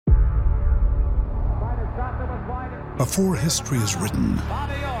Before history is written,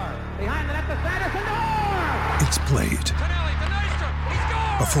 it's played.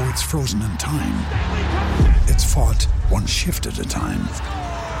 Before it's frozen in time, it's fought one shift at a time.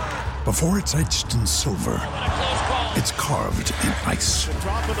 Before it's etched in silver, it's carved in ice.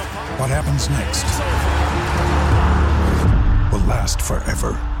 What happens next will last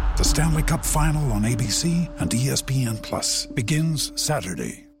forever. The Stanley Cup Final on ABC and ESPN Plus begins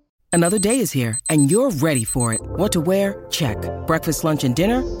Saturday. Another day is here, and you're ready for it. What to wear? Check. Breakfast, lunch, and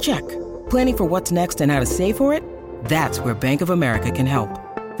dinner? Check. Planning for what's next and how to save for it? That's where Bank of America can help.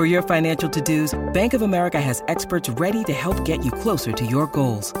 For your financial to-dos, Bank of America has experts ready to help get you closer to your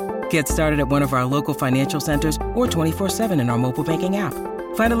goals. Get started at one of our local financial centers or 24/7 in our mobile banking app.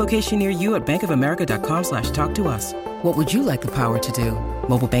 Find a location near you at bankofamerica.com/talktous. What would you like the power to do?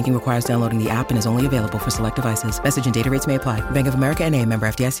 Mobile banking requires downloading the app and is only available for select devices. Message and data rates may apply. Bank of America N.A., member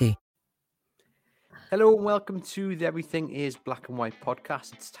FDIC. Hello and welcome to the Everything is Black and White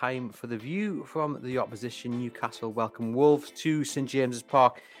podcast. It's time for the view from the opposition. Newcastle welcome Wolves to St James's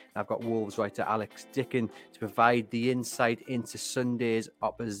Park. I've got Wolves writer Alex Dicken to provide the insight into Sunday's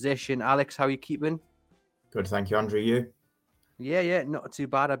opposition. Alex, how are you keeping? Good, thank you, Andrew. You? Yeah, not too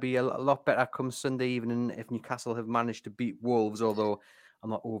bad. I'd be a lot better come Sunday evening if Newcastle have managed to beat Wolves, although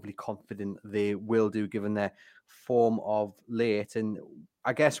I'm not overly confident they will do given their form of late. And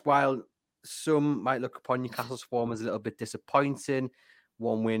I guess while some might look upon Newcastle's form as a little bit disappointing,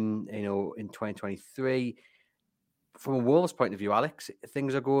 one win, in 2023. From a Wolves point of view, Alex,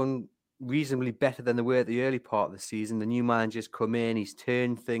 things are going reasonably better than they were at the early part of the season. The new manager's come in, he's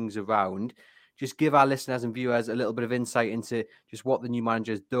turned things around. Just give our listeners and viewers a little bit of insight into just what the new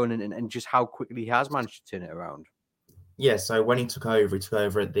manager has done and just how quickly he has managed to turn it around. Yeah, so when he took over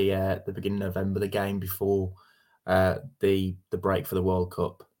at the beginning of November, the game before the break for the World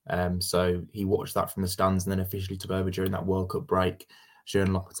Cup. So he watched that from the stands and then officially took over during that World Cup break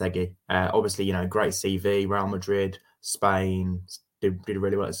during Lopetegui. Obviously, great CV, Real Madrid, Spain, did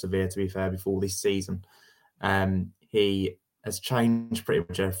really well at Sevilla, to be fair, before this season. He has changed pretty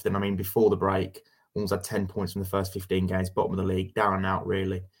much everything. I mean, before the break, Wolves had 10 points from the first 15 games, bottom of the league, down and out,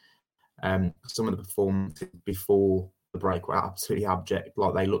 really. Some of the performances before the break were absolutely abject.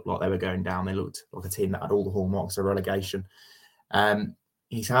 Like, they looked like they were going down. They looked like a team that had all the hallmarks of relegation.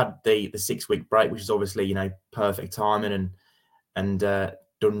 He's had the 6-week break, which is obviously, perfect timing and done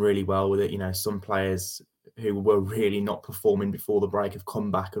really well with it. Some players who were really not performing before the break have come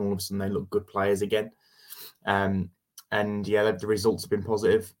back and all of a sudden they look good players again. The results have been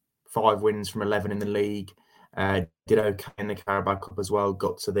positive. 5 wins from 11 in the league. Did okay in the Carabao Cup as well.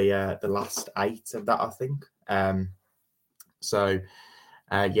 Got to the last 8 of that, I think.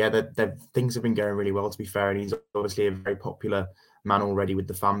 Things have been going really well, to be fair. And he's obviously a very popular man already with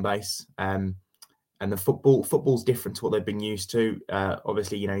the fan base. And the football's different to what they've been used to.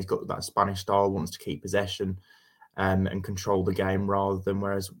 Obviously, he's got that Spanish style, wants to keep possession and control the game rather than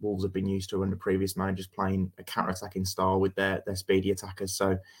whereas Wolves have been used to under previous managers playing a counter-attacking style with their speedy attackers.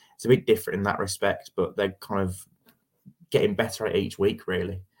 So it's a bit different in that respect, but they're kind of getting better at each week,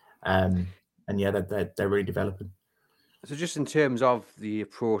 really. They're really developing. So just in terms of the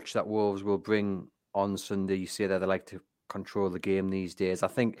approach that Wolves will bring on Sunday, you say that they like to control the game these days. I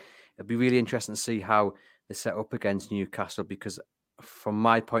think it'd be really interesting to see how they set up against Newcastle, because from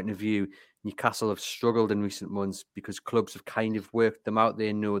my point of view, Newcastle have struggled in recent months because clubs have kind of worked them out.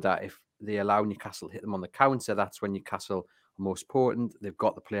 They know that if they allow Newcastle to hit them on the counter, that's when Newcastle are most potent. They've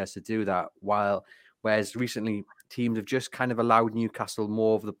got the players to do that. Whereas recently teams have just kind of allowed Newcastle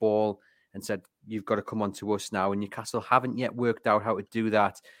more of the ball and said, you've got to come on to us now. And Newcastle haven't yet worked out how to do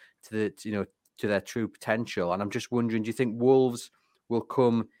that to their true potential. And I'm just wondering, do you think Wolves will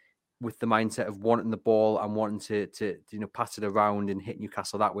come with the mindset of wanting the ball and wanting to pass it around and hit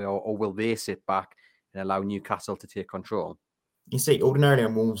Newcastle that way, or will they sit back and allow Newcastle to take control? You see, ordinarily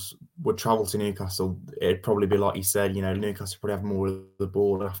when Wolves would travel to Newcastle, it'd probably be like you said, Newcastle probably have more of the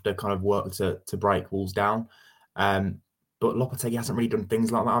ball and have to kind of work to break Wolves down. But Lopetegui hasn't really done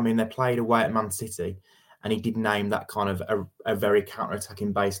things like that. I mean, they played away at Man City and he did name that kind of a very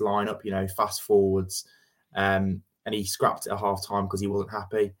counter-attacking base lineup, fast forwards. And he scrapped it at half-time because he wasn't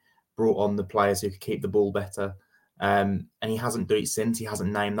happy. Brought on the players who could keep the ball better. And he hasn't done it since. He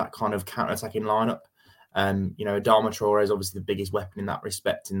hasn't named that kind of counter-attacking lineup. Adama Traore is obviously the biggest weapon in that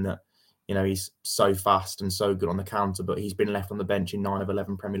respect, in that, he's so fast and so good on the counter, but he's been left on the bench in 9 of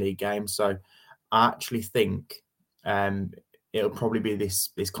 11 Premier League games. So I actually think it'll probably be this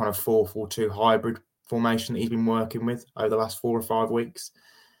kind of 4-4-2 hybrid formation that he's been working with over the last 4 or 5 weeks.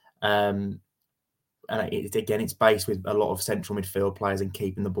 And it's based with a lot of central midfield players and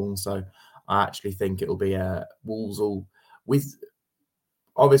keeping the ball. So I actually think it'll be Wolves will with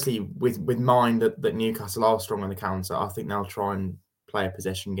mind that Newcastle are strong on the counter. I think they'll try and play a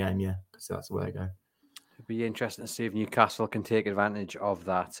possession game, because that's the way they go. It'd be interesting to see if Newcastle can take advantage of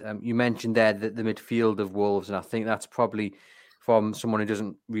that. You mentioned there the midfield of Wolves, and I think that's probably, from someone who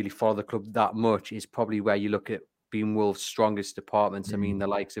doesn't really follow the club that much, is probably where you look at being Wolves' strongest departments. I mean, the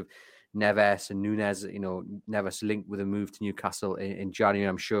likes of Neves and Nunes, Neves linked with a move to Newcastle in January.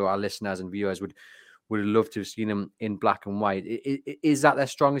 I'm sure our listeners and viewers would love to have seen him in black and white. Is that their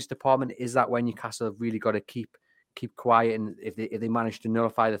strongest department? Is that when Newcastle have really got to keep quiet? And if they manage to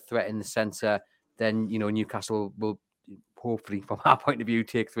nullify the threat in the centre, then Newcastle will hopefully, from our point of view,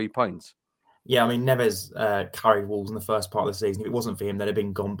 take 3 points. Yeah, I mean, Neves carried Wolves in the first part of the season. If it wasn't for him, they'd have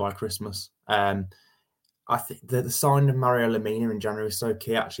been gone by Christmas. I think the signing of Mario Lemina in January was so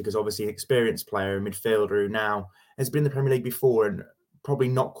key, actually, because obviously an experienced player, a midfielder who now has been in the Premier League before and probably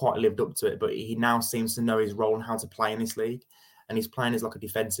not quite lived up to it, but he now seems to know his role and how to play in this league. And he's playing as like a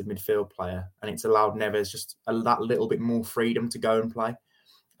defensive midfield player, and it's allowed Neves just that little bit more freedom to go and play.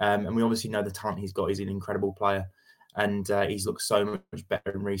 And we obviously know the talent he's got. He's an incredible player, and he's looked so much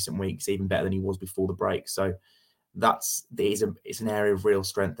better in recent weeks, even better than he was before the break. So it's an area of real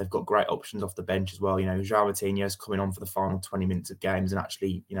strength. They've got great options off the bench as well. João Moutinho's coming on for the final 20 minutes of games, and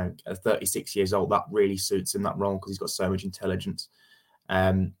actually, at 36 years old, that really suits him, that role, because he's got so much intelligence.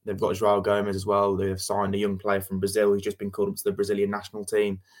 They've got João Gomes as well. They've signed a young player from Brazil who's just been called up to the Brazilian national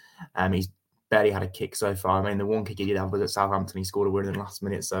team. He's barely had a kick so far. I mean, the one kick he did have was at Southampton. He scored a winner in the last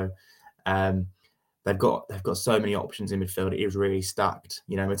minute. So they've got so many options in midfield. It is really stacked.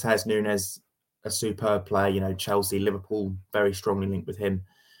 Matheus Nunes, a superb player. Chelsea, Liverpool, very strongly linked with him.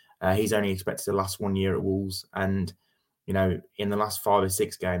 He's only expected to last 1 year at Wolves, and in the last 5 or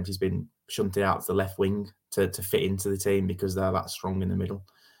 6 games, he's been shunted out to the left wing to fit into the team because they're that strong in the middle.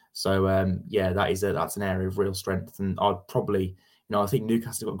 So that's an area of real strength, and I'd probably. I think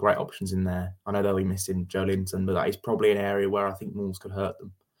Newcastle have got great options in there. I know they'll be missing Joe Linton, but that is probably an area where I think Wolves could hurt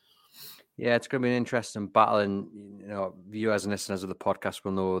them. Yeah, it's going to be an interesting battle, and viewers and listeners of the podcast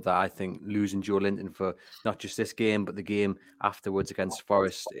will know that I think losing Joe Linton for not just this game but the game afterwards against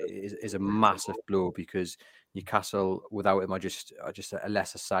Forest is a massive blow, because Newcastle without him are just a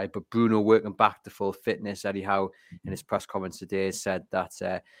lesser side. But Bruno working back to full fitness. Eddie Howe in his press comments today said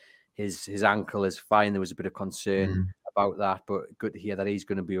that his ankle is fine. There was a bit of concern about that, but good to hear that he's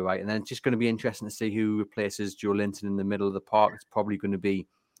going to be all right. And then it's just going to be interesting to see who replaces Joe Linton in the middle of the park. It's probably going to be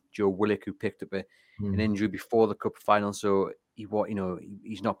Joe Willock, who picked up an injury before the cup final, so he's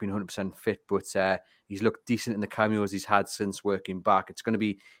not been 100% fit, but he's looked decent in the cameos he's had since working back. It's going to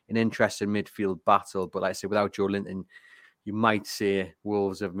be an interesting midfield battle, but like I say, without Joe Linton, you might say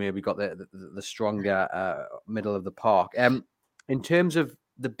Wolves have maybe got the stronger middle of the park. In terms of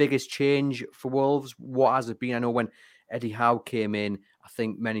the biggest change for Wolves, what has it been? I know when Eddie Howe came in, I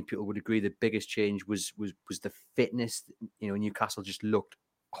think many people would agree the biggest change was the fitness. Newcastle just looked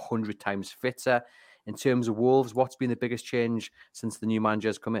 100 times fitter. In terms of Wolves, what's been the biggest change since the new manager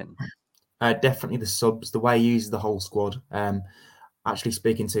has come in? Definitely the subs, the way he uses the whole squad. Actually,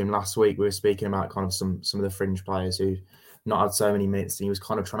 speaking to him last week, we were speaking about kind of some of the fringe players who not had so many minutes, and he was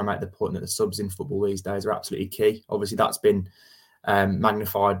kind of trying to make the point that the subs in football these days are absolutely key. Obviously, that's been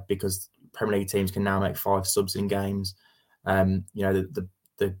magnified because Premier League teams can now make 5 subs in games.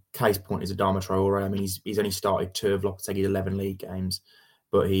 The case point is Adama Traore. I mean, he's only started 2 of Lopetegui's 11 league games,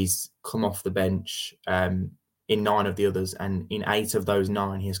 but he's come off the bench in 9 of the others, and in 8 of those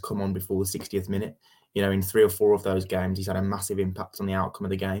 9, he has come on before the 60th minute. In 3 or 4 of those games, he's had a massive impact on the outcome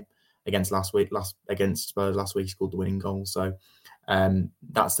of the game. Against Spurs last week, he scored the winning goal. So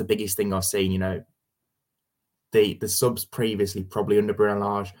that's the biggest thing I've seen. The subs previously, probably under Bruno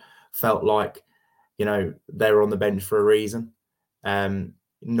Lage, felt like they were on the bench for a reason.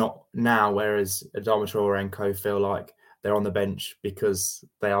 Not now, whereas Adama Traore and co feel like they're on the bench because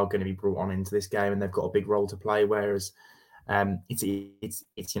they are going to be brought on into this game and they've got a big role to play. Whereas it's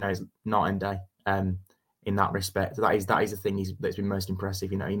night and day in that respect. That is the thing that's been most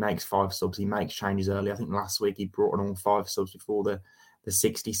impressive. He makes 5 subs, he makes changes early. I think last week he brought on all 5 subs before the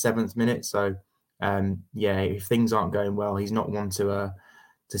 67th minute. So if things aren't going well, he's not one to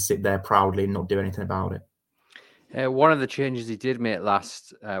sit there proudly and not do anything about it. One of the changes he did make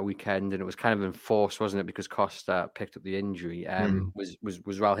last weekend, and it was kind of enforced, wasn't it, because Costa picked up the injury, was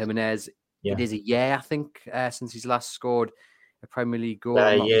Raul Jimenez. Yeah. It is a year, I think, since he's last scored a Premier League goal.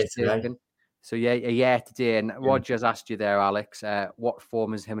 So, a year today. And Roger's asked you there, Alex, what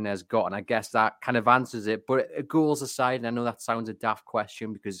form has Jimenez got? And I guess that kind of answers it. But goals aside, and I know that sounds a daft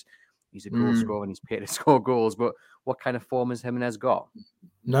question because he's a goal scorer and he's paid to score goals, but what kind of form has Jimenez got?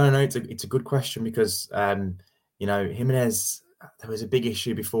 No, it's a good question because Jimenez. There was a big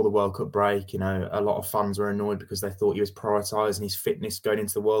issue before the World Cup break. A lot of fans were annoyed because they thought he was prioritising his fitness going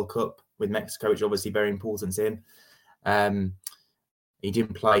into the World Cup with Mexico, which obviously very important to him. He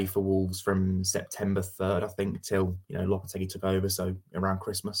didn't play for Wolves from September 3rd, I think, till Lopetegui took over, so around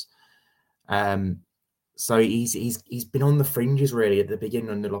Christmas. So he's been on the fringes really at the beginning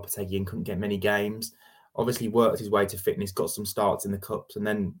under Lopetegui and couldn't get many games. Obviously worked his way to fitness, got some starts in the cups, and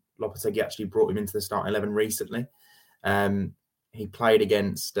then Lopetegui actually brought him into the starting 11 recently. He played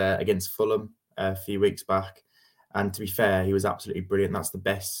against Fulham a few weeks back, and to be fair, he was absolutely brilliant.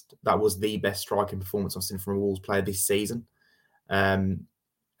 That was the best striking performance I've seen from a Wolves player this season. And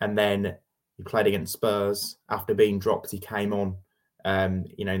then he played against Spurs. After being dropped, he came on, in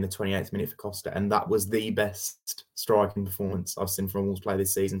the 28th minute for Costa, and that was the best striking performance I've seen from a Wolves player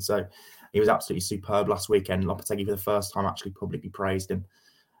this season. So he was absolutely superb last weekend. Lopetegui, for the first time, actually publicly praised him,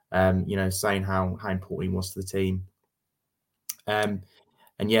 saying how important he was to the team.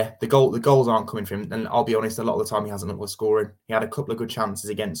 And yeah, the goals aren't coming from him. And I'll be honest, a lot of the time he hasn't looked scoring. He had a couple of good chances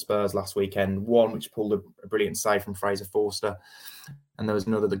against Spurs last weekend. One which pulled a brilliant save from Fraser Forster, and there was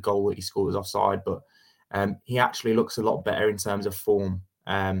another, the goal that he scored was offside. But he actually looks a lot better in terms of form.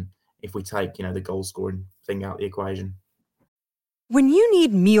 If we take the goal scoring thing out of the equation. When you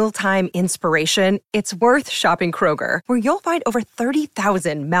need mealtime inspiration, it's worth shopping Kroger, where you'll find over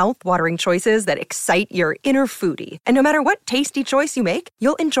 30,000 mouth-watering choices that excite your inner foodie. And no matter what tasty choice you make,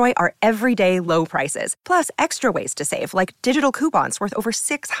 you'll enjoy our everyday low prices, plus extra ways to save, like digital coupons worth over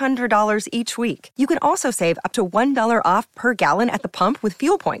 $600 each week. You can also save up to $1 off per gallon at the pump with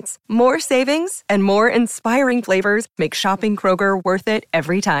fuel points. More savings and more inspiring flavors make shopping Kroger worth it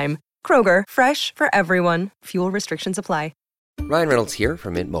every time. Kroger, fresh for everyone. Fuel restrictions apply. Ryan Reynolds here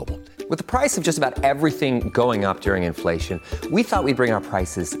from Mint Mobile. With the price of just about everything going up during inflation, we thought we'd bring our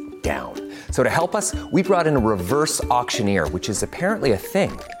prices down. So to help us, we brought in a reverse auctioneer, which is apparently a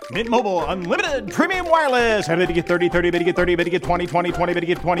thing. Mint Mobile Unlimited Premium Wireless. How to get 30, 30, bit to get 30, bit to get 20, 20, 20, bit to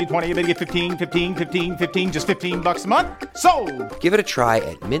get 20, 20, bit to get 15, 15, 15, 15, just $15 a month? Sold! Give it a try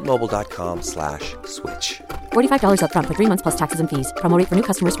at mintmobile.com/switch. $45 up front for 3 months plus taxes and fees. Promo rate for new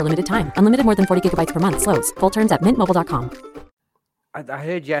customers for limited time. Unlimited more than 40 gigabytes per month. Slows full terms at mintmobile.com. I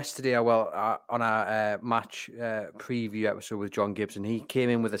heard yesterday, on our match preview episode with John Gibson, he came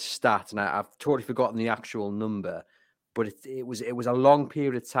in with a stat, and I've totally forgotten the actual number, but it was a long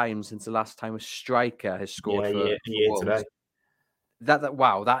period of time since the last time a striker has scored for Wolves. Today. That's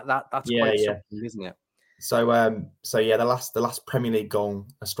quite something, isn't it? So the last Premier League goal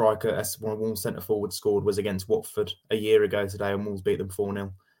a striker, one of Wolves centre forward scored was against Watford a year ago today, and Wolves beat them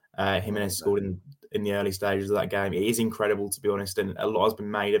 4-0. Jimenez scored in the early stages of that game. It is incredible, to be honest, and a lot has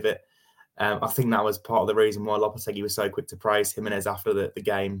been made of it. I think that was part of the reason why Lopetegui was so quick to praise Jimenez after the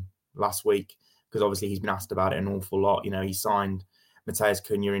game last week, because obviously he's been asked about it an awful lot. He signed Matheus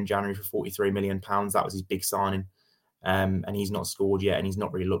Cunha in January for £43 million. That was his big signing. And he's not scored yet, and he's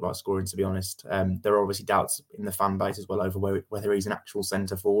not really looked like scoring, to be honest. There are obviously doubts in the fan base as well over whether he's an actual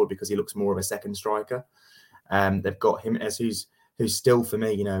centre forward, because he looks more of a second striker. They've got Jimenez, who's still, for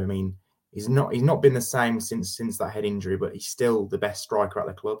me, he's not been the same since that head injury, but he's still the best striker at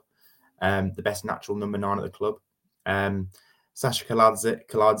the club, the best natural number 9 at the club. Sasha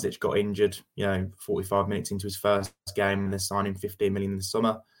Kaladzic got injured, 45 minutes into his first game, and they're signing $15 million in the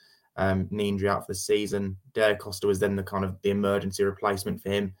summer. Knee injury out for the season. Diego Costa was then the emergency replacement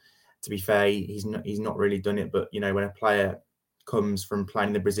for him. To be fair, he's not really done it, but when a player comes from playing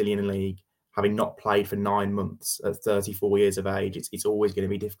in the Brazilian league, having not played for 9 months at 34 years of age, it's always going to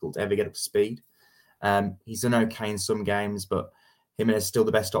be difficult to ever get up to speed. He's done okay in some games, but Jimenez is still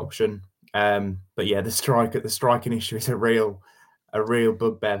the best option. But yeah, the striking issue is a real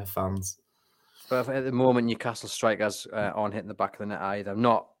bugbear for fans. But at the moment, Newcastle strikers aren't hitting the back of the net either.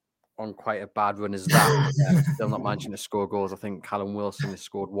 Not on quite a bad run as that. Still not managing to score goals. I think Callum Wilson has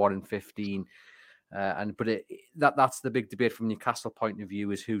scored 1 in 15. That's the big debate from Newcastle point of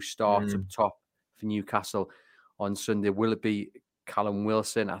view, is who starts up top for Newcastle on Sunday. Will it be Callum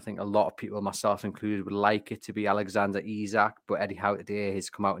Wilson? I think a lot of people, myself included, would like it to be Alexander Isak, but Eddie Howe today has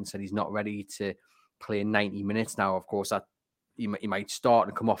come out and said he's not ready to play 90 minutes now. Of course, that he might start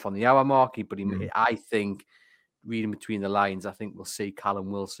and come off on the hour mark, but I think, reading between the lines, I think we'll see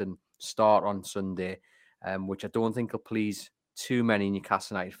Callum Wilson start on Sunday, which I don't think will please too many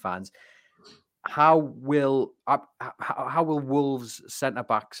Newcastle United fans. How will Wolves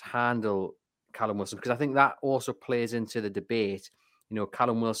centre-backs handle Callum Wilson? Because I think that also plays into the debate.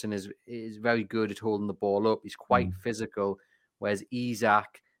 Callum Wilson is very good at holding the ball up. He's quite physical, whereas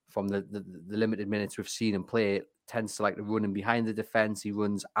Isak, from the limited minutes we've seen him play, tends to like to run in behind the defence. He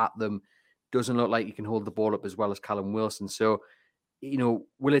runs at them. Doesn't look like he can hold the ball up as well as Callum Wilson. So,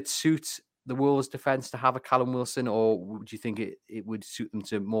 will it suit the Wolves defence to have a Callum Wilson, or would you think it would suit them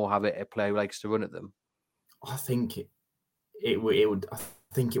to more have a player who likes to run at them? I think it would. I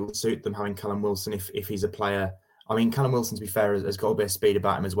think it would suit them having Callum Wilson if he's a player. I mean, Callum Wilson, to be fair, has got a bit of speed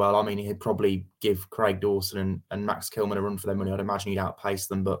about him as well. I mean, he'd probably give Craig Dawson and Max Kilman a run for their money. I'd imagine he'd outpace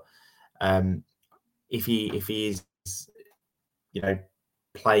them. But if he is,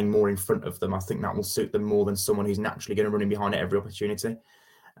 playing more in front of them, I think that will suit them more than someone who's naturally going to run in behind at every opportunity.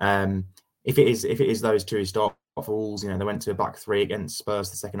 If it is those two who start for Wolves, they went to a back three against Spurs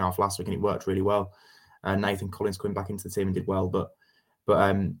the second half last week, and it worked really well. Nathan Collins coming back into the team and did well, but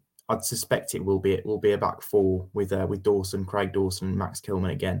I'd suspect it will be a back four with Dawson, Craig Dawson, and Max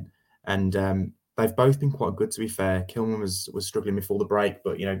Kilman again, and they've both been quite good, to be fair. Kilman was struggling before the break,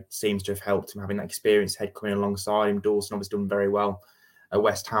 but seems to have helped him having that experienced head coming alongside him. Dawson obviously done very well at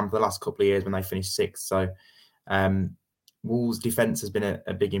West Ham for the last couple of years when they finished sixth. So Wolves' defence has been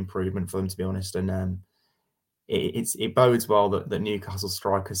a big improvement for them, to be honest, and it bodes well that Newcastle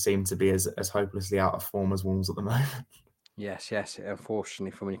strikers seem to be as hopelessly out of form as Wolves at the moment. Yes,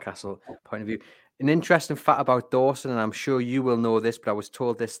 unfortunately, from a Newcastle point of view. An interesting fact about Dawson, and I'm sure you will know this, but I was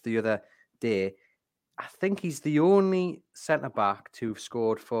told this the other day. I think he's the only centre-back to have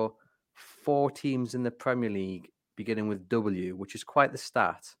scored for 4 teams in the Premier League, beginning with W, which is quite the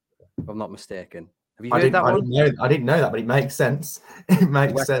stat, if I'm not mistaken. Have you heard that one? I didn't know that, but it makes sense. It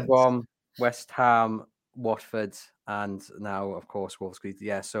makes sense. Brom, West Ham, Watford, and now, of course, Wolves.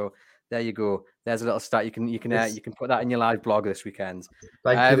 Yeah, so there you go. There's a little stat. You can put that in your live blog this weekend.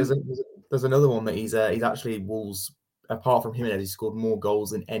 Thank you. There's another one that he's actually Wolves. Apart from Jimenez, he's scored more goals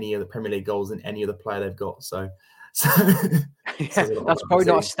than any other Premier League goals than any other player they've got. So yeah, that's probably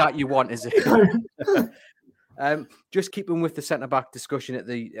not a stat you want, is it? Just keeping with the centre-back discussion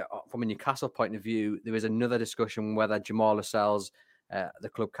from a Newcastle point of view, there is another discussion whether Jamal Lascelles, the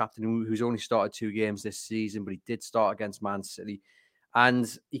club captain, who's only started 2 games this season, but he did start against Man City,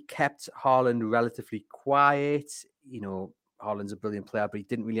 and he kept Haaland relatively quiet. Haaland's a brilliant player, but he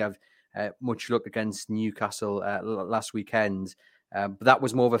didn't really have much luck against Newcastle last weekend. But that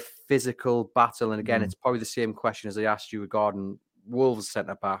was more of a physical battle. And again, it's probably the same question as I asked you regarding Wolves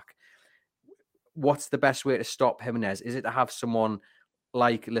centre-back. What's the best way to stop Jimenez? Is it to have someone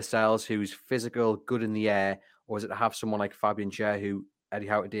like Lascelles who's physical, good in the air, or is it to have someone like Fabian Schär, who Eddie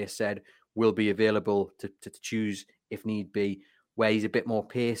Howe today said will be available to choose if need be, where he's a bit more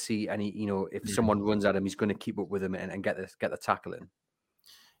pacey and if someone runs at him, he's going to keep up with him and get the tackle in?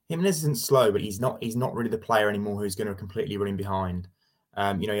 Jimenez isn't slow, but he's not really the player anymore who's going to completely run in behind.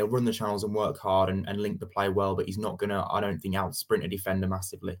 He'll run the channels and work hard and link the play well, but he's not going to, I don't think, out sprint a defender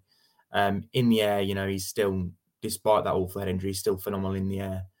massively. In the air, he's still, despite that awful head injury, he's still phenomenal in the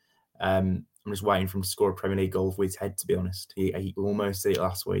air. I'm just waiting for him to score a Premier League goal with his head, to be honest. He almost did it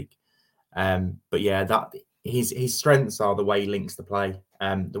last week. But yeah, that his strengths are the way he links the play,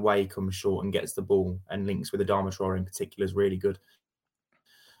 the way he comes short and gets the ball and links with Adama Traore in particular is really good.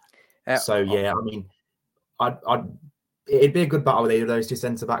 So yeah, I mean, it'd be a good battle with either of those two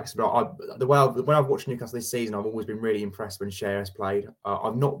centre backs. But when I've watched Newcastle this season, I've always been really impressed when Schär has played.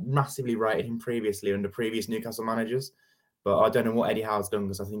 I've not massively rated him previously under previous Newcastle managers, but I don't know what Eddie Howe's done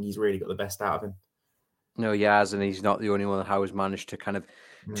because I think he's really got the best out of him. No, he has, and he's not the only one that Howe's managed to kind of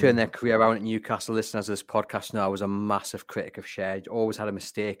turn their career around at Newcastle. Listeners of this podcast know I was a massive critic of Schär. Always had a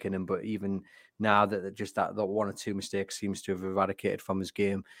mistake in him, but even now that just that 1 or 2 mistakes seems to have eradicated from his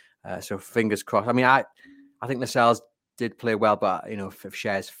game. So fingers crossed. I mean, I think Lascelles did play well, but if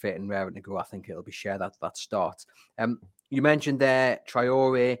Schär's fit and raring to go, I think it'll be Schär that starts. You mentioned there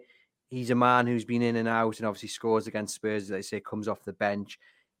Traore. He's a man who's been in and out, and obviously scores against Spurs. As they say, comes off the bench.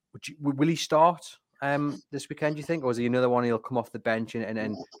 Will he start this weekend, do you think, or is he another one he'll come off the bench and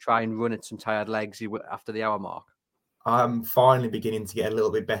then try and run at some tired legs after the hour mark? I'm finally beginning to get a little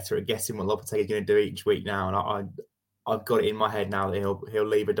bit better at guessing what Lopetegui's going to do each week now, and I've got it in my head now that he'll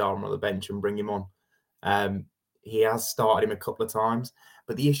leave Adama on the bench and bring him on. He has started him a couple of times,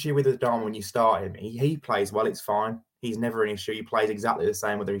 but the issue with Adama when you start him, he plays well, it's fine. He's never an issue. He plays exactly the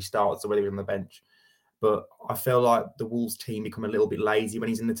same whether he starts or whether he's on the bench. But I feel like the Wolves team become a little bit lazy when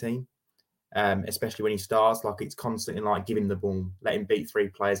he's in the team, especially when he starts. Like it's constantly like giving the ball, let him beat 3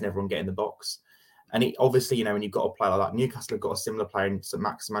 players and everyone get in the box. And it obviously, when you've got a player like that, Newcastle have got a similar player in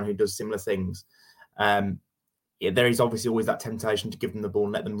Maximan who does similar things. There is obviously always that temptation to give them the ball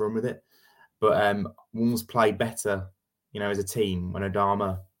and let them run with it. But Wolves play better, as a team when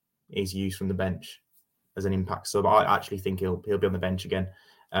Adama is used from the bench as an impact sub. I actually think he'll be on the bench again.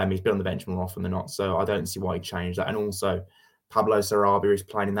 He's been on the bench more often than not, so I don't see why he'd change that. And also, Pablo Sarabia is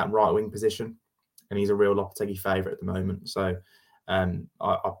playing in that right wing position, and he's a real Lopetegui favourite at the moment. So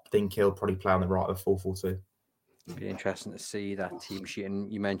I think he'll probably play on the right of 4-4-2. It'd be interesting to see that team sheet.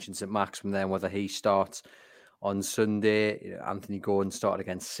 And you mentioned St. Maximin then, whether he starts on Sunday. Anthony Gordon started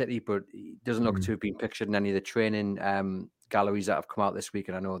against City, but he doesn't look to have been pictured in any of the training galleries that have come out this week.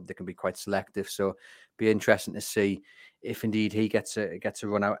 And I know they can be quite selective, so be interesting to see if indeed he gets a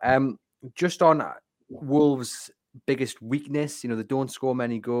run out. Just on Wolves' biggest weakness, they don't score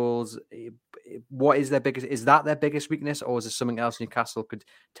many goals. What is their biggest? Is that their biggest weakness, or is there something else Newcastle could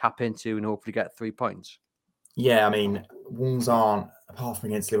tap into and hopefully get 3 points? Yeah, I mean, Wolves aren't, apart from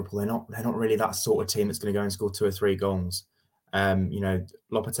against Liverpool, they're not really that sort of team that's going to go and score 2 or 3 goals.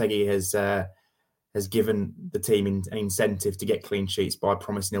 Lopetegui has given the team an incentive to get clean sheets by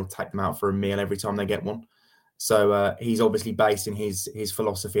promising he'll take them out for a meal every time they get one. So he's obviously basing his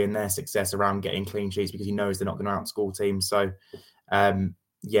philosophy and their success around getting clean sheets because he knows they're not going to outscore teams. So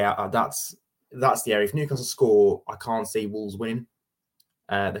that's the area. If Newcastle score, I can't see Wolves winning.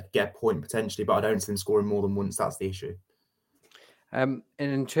 They could get a point potentially, but I don't see them scoring more than once. That's the issue. And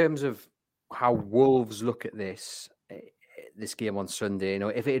in terms of how Wolves look at this game on Sunday,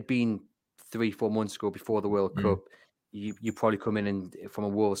 if it had been 3-4 months ago before the World Cup, you probably come in and from a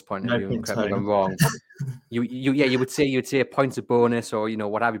Wolves point of view, and correct me if I'm wrong, you would say a points of bonus or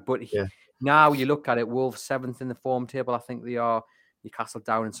what have you. But now you look at it, Wolves 7th in the form table. I think they are. Newcastle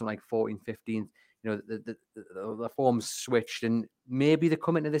down in something like 14th, 15th. The form's switched, and maybe they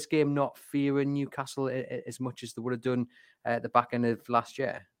come into this game not fearing Newcastle as much as they would have done at the back end of last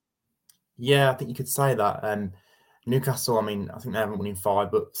year. Yeah, I think you could say that. Newcastle, I mean, I think they haven't won in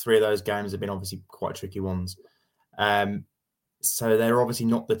 5, but 3 of those games have been obviously quite tricky ones. So they're obviously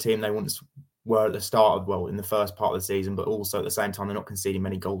not the team they once were at the start of, in the first part of the season, but also at the same time, they're not conceding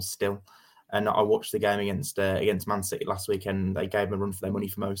many goals still. And I watched the game against Man City last weekend. They gave them a run for their money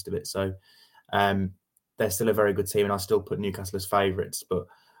for most of it. So they're still a very good team, and I still put Newcastle as favourites. But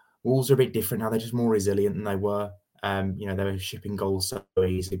Wolves are a bit different now. They're just more resilient than they were. They were shipping goals so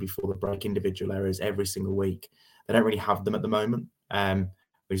easily before the break, individual errors every single week. They don't really have them at the moment,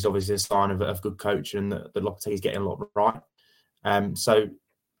 which is obviously a sign of good coaching and that Lopetegui is getting a lot right. So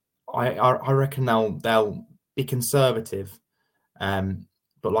I reckon they'll be conservative.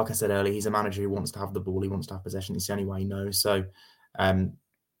 But like I said earlier, he's a manager who wants to have the ball. He wants to have possession. It's the only way he knows. So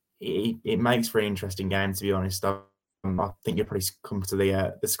it makes for an interesting game, to be honest. I think you'll probably come to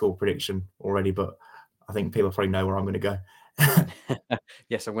the score prediction already, but I think people probably know where I'm going to go.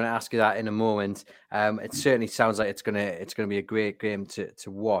 Yes, I'm going to ask you that in a moment. It certainly sounds like it's going to be a great game to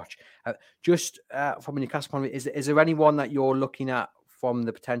watch. Just from a Newcastle point of view, is there anyone that you're looking at from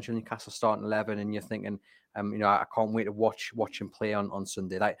the potential Newcastle starting 11 and you're thinking, I can't wait to watch him play on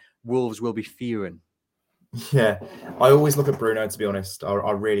Sunday? Like Wolves will be fearing. Yeah, I always look at Bruno, to be honest.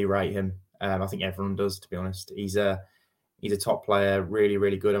 I really rate him. I think everyone does, to be honest. He's a top player, really,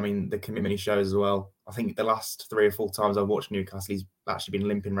 really good. I mean, the commitment he shows as well. I think the last 3 or 4 times I've watched Newcastle, he's actually been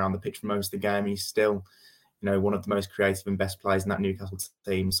limping around the pitch for most of the game. He's still, one of the most creative and best players in that Newcastle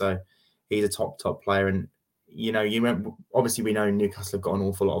team. So he's a top player. And, obviously we know Newcastle have got an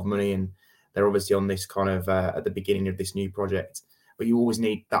awful lot of money and they're obviously on this kind of at the beginning of this new project. But you always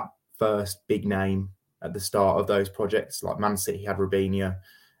need that first big name at the start of those projects. Like Man City had Robinho,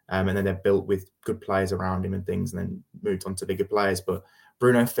 and then they're built with good players around him and things, and then moved on to bigger players. But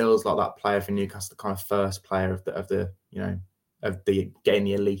Bruno feels like that player for Newcastle, the kind of first player of the getting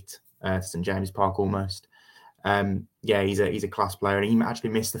the elite to St James Park almost. He's a class player, and he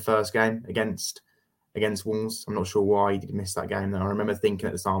actually missed the first game against Wolves. I'm not sure why he did miss that game. Though I remember thinking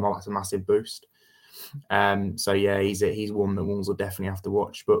at the time, that's a massive boost. He's one that Wolves will definitely have to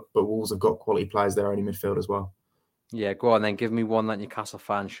watch. But Wolves have got quality players there in midfield as well. Yeah, go on then. Give me one that Newcastle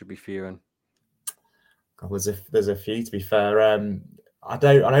fans should be fearing. God, there's a few, to be fair. I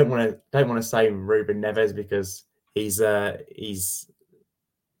don't want to say Ruben Neves because he's we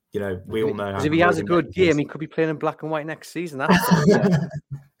all know. If he has a good game, he could be playing in black and white next season.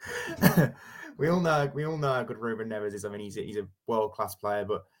 We all know how good Ruben Neves is. I mean, he's a world-class player,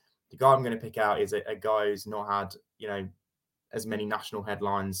 but the guy I'm going to pick out is a guy who's not had, as many national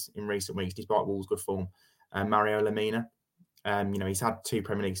headlines in recent weeks, despite Wolves' good form. Mario Lemina. He's had 2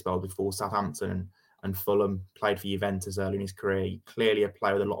 Premier League spells before Southampton and Fulham, played for Juventus early in his career. Clearly a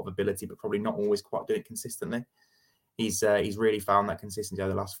player with a lot of ability, but probably not always quite doing it consistently. He's really found that consistency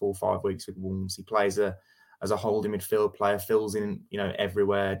over the last 4 or 5 weeks with Wolves. He plays as a holding midfield player, fills in,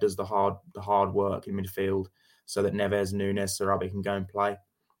 everywhere, does the hard work in midfield so that Neves, Nunes, Sarabia can go and play.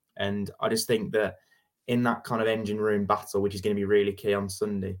 And I just think that in that kind of engine room battle, which is going to be really key on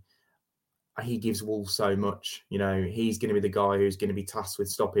Sunday, he gives Wolves so much. You know, he's going to be the guy who's going to be tasked with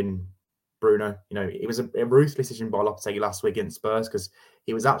stopping Bruno. You know, it was a ruthless decision by Lopetegui last week against Spurs because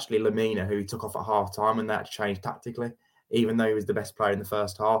it was actually Lamina who he took off at half time and they had to change tactically, even though he was the best player in the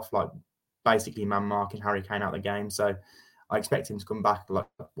first half, like basically man marking Harry Kane out of the game. So I expect him to come back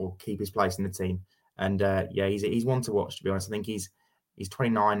or keep his place in the team. And he's one to watch, to be honest. I think he's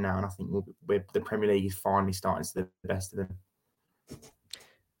 29 now, and I think the Premier League is finally starting to see the best of him.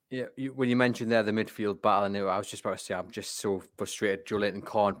 Yeah, when you mentioned there the midfield battle, I was just about to say I'm just so frustrated Joelinton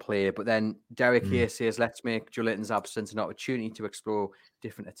can't play. But then Derek here says, let's make Joelinton's absence an opportunity to explore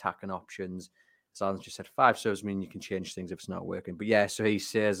different attacking options. As Alan just said, 5 subs mean you can change things if it's not working. But yeah, so he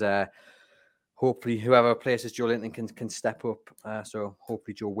says, hopefully whoever places Joelinton can step up. So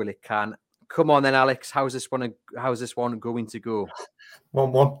hopefully Joe Willock can. Come on then, Alex. How's this one going to go?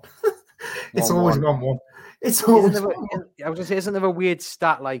 1-1. It's always 1-1. It's always. I was going to say, isn't there a weird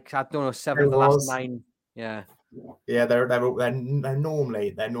stat like I don't know 7 of the last 9? Yeah. Yeah, they're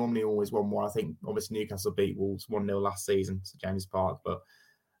normally always 1-1. I think obviously Newcastle beat Wolves 1-0 last season to James Park, but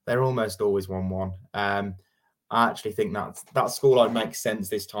they're almost always 1-1. I actually think that scoreline makes sense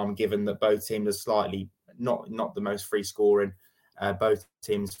this time, given that both teams are slightly not the most free scoring. Both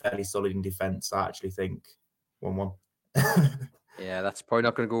teams fairly solid in defence. I actually think 1-1. Yeah, that's probably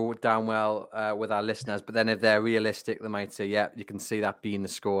not going to go down well with our listeners. But then if they're realistic, they might say, yeah, you can see that being the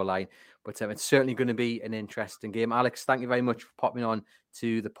scoreline. But it's certainly going to be an interesting game. Alex, thank you very much for popping on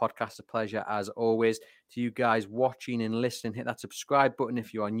to the podcast. A pleasure, as always. To you guys watching and listening, hit that subscribe button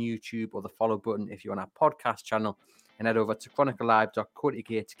if you're on YouTube or the follow button if you're on our podcast channel. And head over to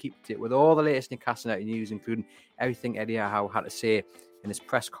chroniclelive.co.uk to keep up to date with all the latest Newcastle United news, including everything Eddie Howe had to say in his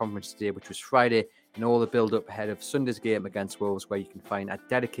press conference today, which was Friday, and all the build-up ahead of Sunday's game against Wolves, where you can find a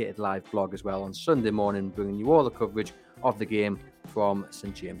dedicated live blog as well on Sunday morning, bringing you all the coverage of the game from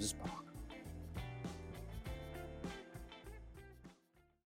St James's Park.